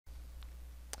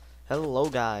Hello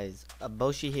guys,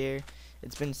 Eboschy here.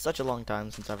 It's been such a long time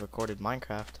since I've recorded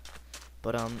Minecraft,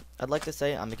 but I'd like to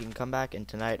say I'm making a comeback, and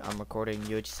tonight I'm recording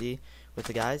UHC with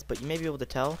the guys. But you may be able to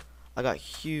tell I got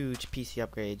huge PC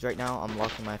upgrades. Right now I'm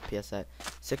locking my FPS at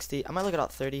 60. I might look at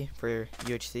about 30 for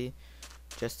UHC,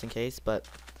 just in case. But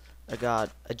I got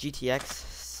a GTX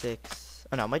 6.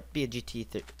 Oh no, it might be a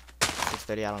GT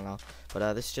 630. I don't know.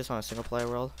 But this is just on a single player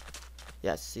world.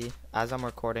 Yeah, see, as I'm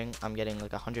recording, I'm getting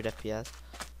like 100 FPS,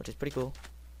 which is pretty cool.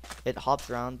 It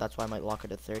hops around, that's why I might lock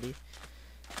it at 30.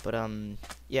 But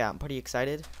yeah, I'm pretty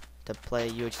excited to play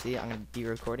UHC. I'm gonna be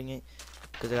recording it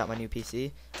because I got my new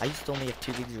PC. I used to only have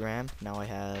 2 gigs of RAM, now I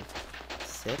have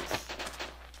 6.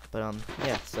 But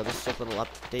yeah, so this is just a little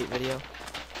update video.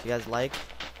 If you guys like,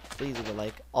 please leave a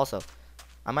like. Also,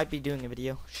 I might be doing a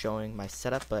video showing my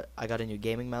setup, but I got a new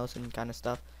gaming mouse and kind of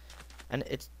stuff, and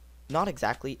it's not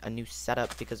exactly a new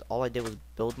setup because all I did was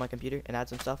build my computer and add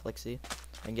some stuff. Like, see,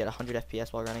 I can get 100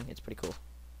 FPS while running. It's pretty cool.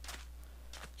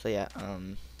 So yeah,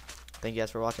 thank you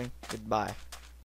guys for watching. Goodbye.